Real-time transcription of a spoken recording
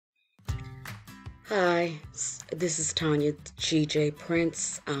Hi, this is Tonya GJ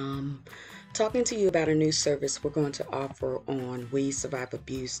Prince. Talking to you about a new service we're going to offer on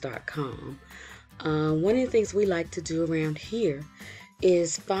wesurviveabuse.com. One of the things we like to do around here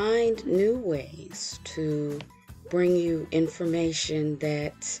is find new ways to bring you information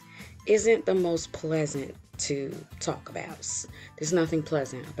that isn't the most pleasant to talk about. There's nothing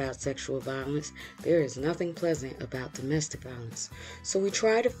pleasant about sexual violence. There is nothing pleasant about domestic violence. So we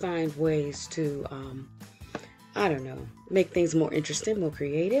try to find ways to, make things more interesting, more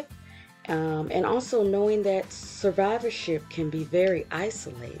creative. And also knowing that survivorship can be very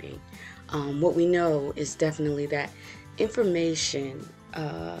isolating. What we know is definitely that information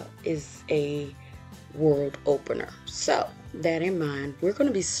is a world opener. So, that in mind, we're going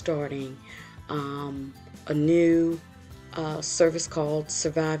to be starting a new service called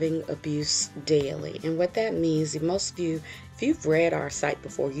Surviving Abuse Daily. And what that means, most of you, if you've read our site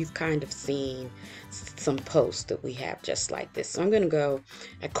before, you've kind of seen some posts that we have just like this. So I'm going to go,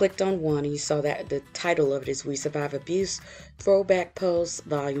 I clicked on one and you saw that the title of it is We Survive Abuse Throwback Posts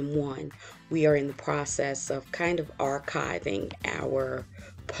Volume 1. We are in the process of kind of archiving our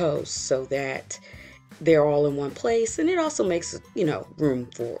posts so that they're all in one place, and it also makes, room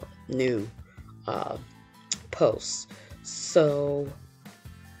for new posts. So,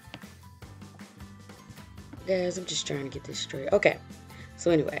 guys, I'm just trying to get this straight. Okay, so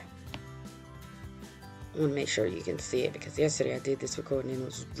anyway, I want to make sure you can see it because yesterday I did this recording and it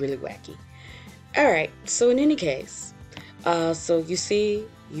was really wacky. Alright, so in any case, so you see,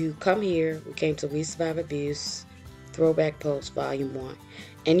 you come here, we came to We Survive Abuse, Throwback Post Volume 1,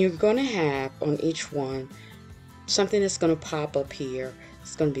 and you're going to have on each one something that's going to pop up here.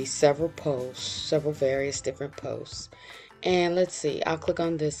 It's going to be several posts, several various different posts. And let's see, I'll click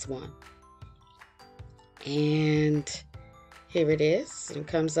on this one. And here it is. It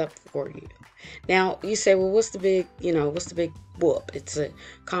comes up for you. Now, you say, well, what's the big whoop? It's a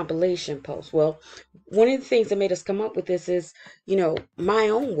compilation post. Well, one of the things that made us come up with this is, my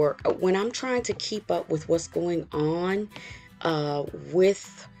own work. When I'm trying to keep up with what's going on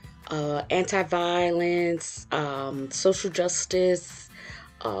with anti-violence, social justice,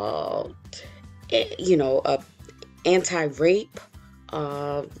 anti-rape,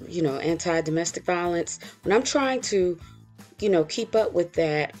 anti-domestic violence. When I'm trying to, keep up with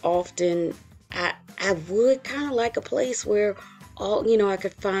that, often I would kind of like a place where I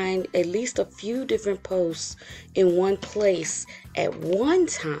could find at least a few different posts in one place at one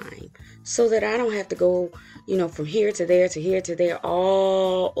time so that I don't have to go, from here to there to here to there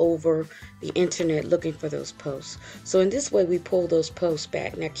all over the internet looking for those posts. So in this way, we pull those posts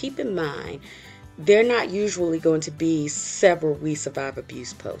back. Now, keep in mind, they're not usually going to be several We Survive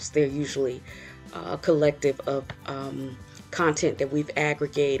Abuse posts. They're usually a collective of content that we've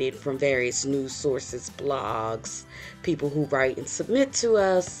aggregated from various news sources, blogs, people who write and submit to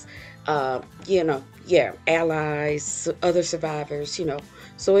us, allies, other survivors,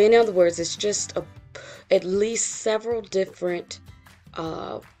 So in other words, it's just at least several different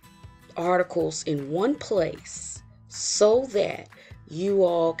articles in one place so that you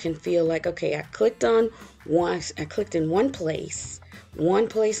all can feel like, okay, I clicked in one place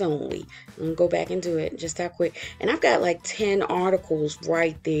only. I'm going to go back and do it just that quick. And I've got like 10 articles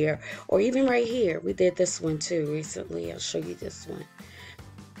right there, or even right here. We did this one too recently. I'll show you this one.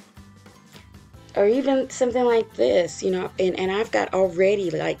 Or even something like this, and I've got already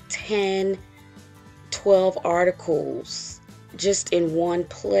like 10, 12 articles just in one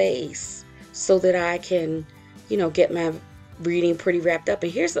place so that I can, get my reading pretty wrapped up.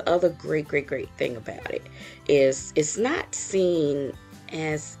 And here's the other great thing about it is it's not seen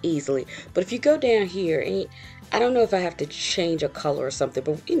as easily. But if you go down here, and I don't know if I have to change a color or something,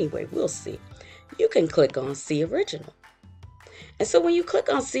 but anyway, we'll see. You can click on See Original. And so when you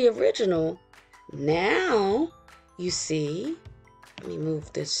click on See Original, now you see, let me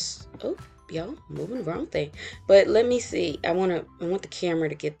move this. Oh, y'all, moving the wrong thing. But let me see. I want the camera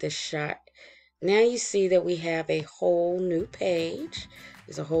to get this shot. Now you see that we have a whole new page.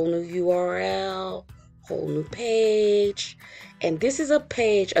 There's a whole new URL, whole new page. And this is a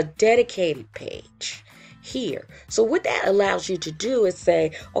page, a dedicated page here. So what that allows you to do is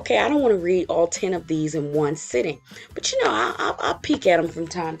say, okay, I don't want to read all 10 of these in one sitting. But I'll peek at them from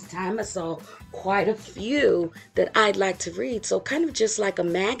time to time. I saw quite a few that I'd like to read. So kind of just like a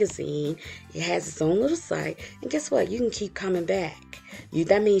magazine, it has its own little site. And guess what? You can keep coming back.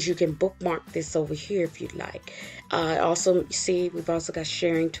 That means you can bookmark this over here if you'd like. Also, see, we've also got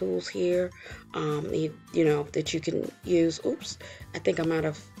sharing tools here, that you can use. Oops, I think I'm out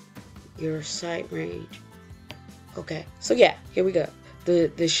of your site range. Okay, so yeah, here we go.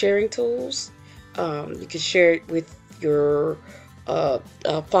 The sharing tools, You can share it with your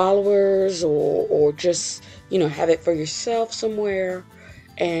followers, or just, have it for yourself somewhere.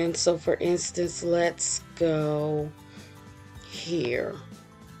 And so, for instance, let's go here.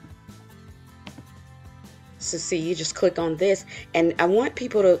 So see, you just click on this, and I want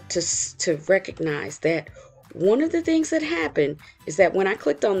people to recognize that one of the things that happened is that when I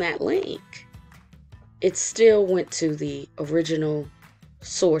clicked on that link, it still went to the original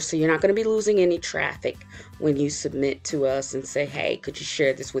source. So you're not going to be losing any traffic when you submit to us and say, hey, could you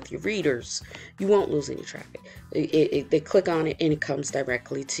share this with your readers? You won't lose any traffic. They click on it and it comes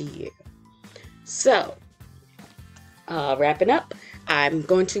directly to you. So wrapping up, I'm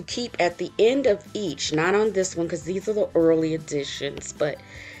going to keep at the end of each, not on this one because these are the early editions, but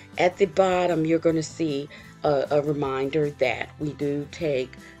at the bottom you're going to see a reminder that we do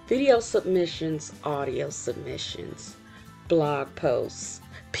take video submissions, audio submissions, blog posts,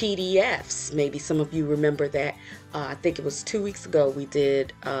 PDFs. Maybe some of you remember that. I think it was 2 weeks ago we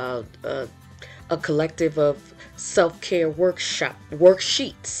did a collective of self-care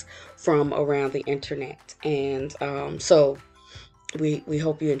worksheets from around the internet. And so we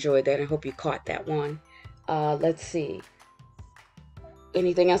hope you enjoyed that and hope you caught that one. Let's see.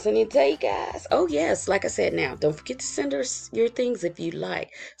 Anything else I need to tell you guys? Oh, yes. Like I said, now, don't forget to send us your things if you'd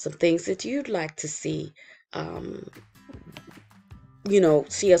like. Some things that you'd like to see,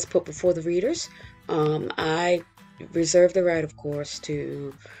 see us put before the readers. I reserve the right, of course,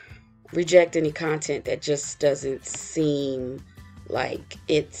 to reject any content that just doesn't seem like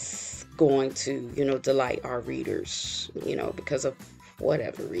it's going to, delight our readers, because of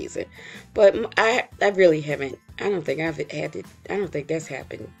whatever reason. But I really haven't. I don't think that's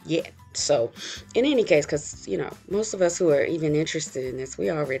happened yet. So, in any case, because most of us who are even interested in this, we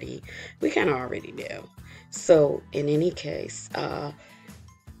kind of already know. So, in any case,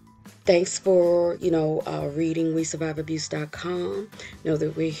 thanks for reading WeSurviveAbuse.com. Know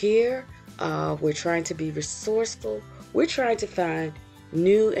that we're here. We're trying to be resourceful. We're trying to find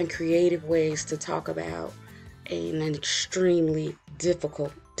new and creative ways to talk about an extremely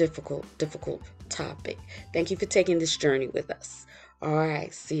difficult topic. Thank you for taking this journey with us. All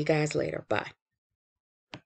right. See you guys later. Bye.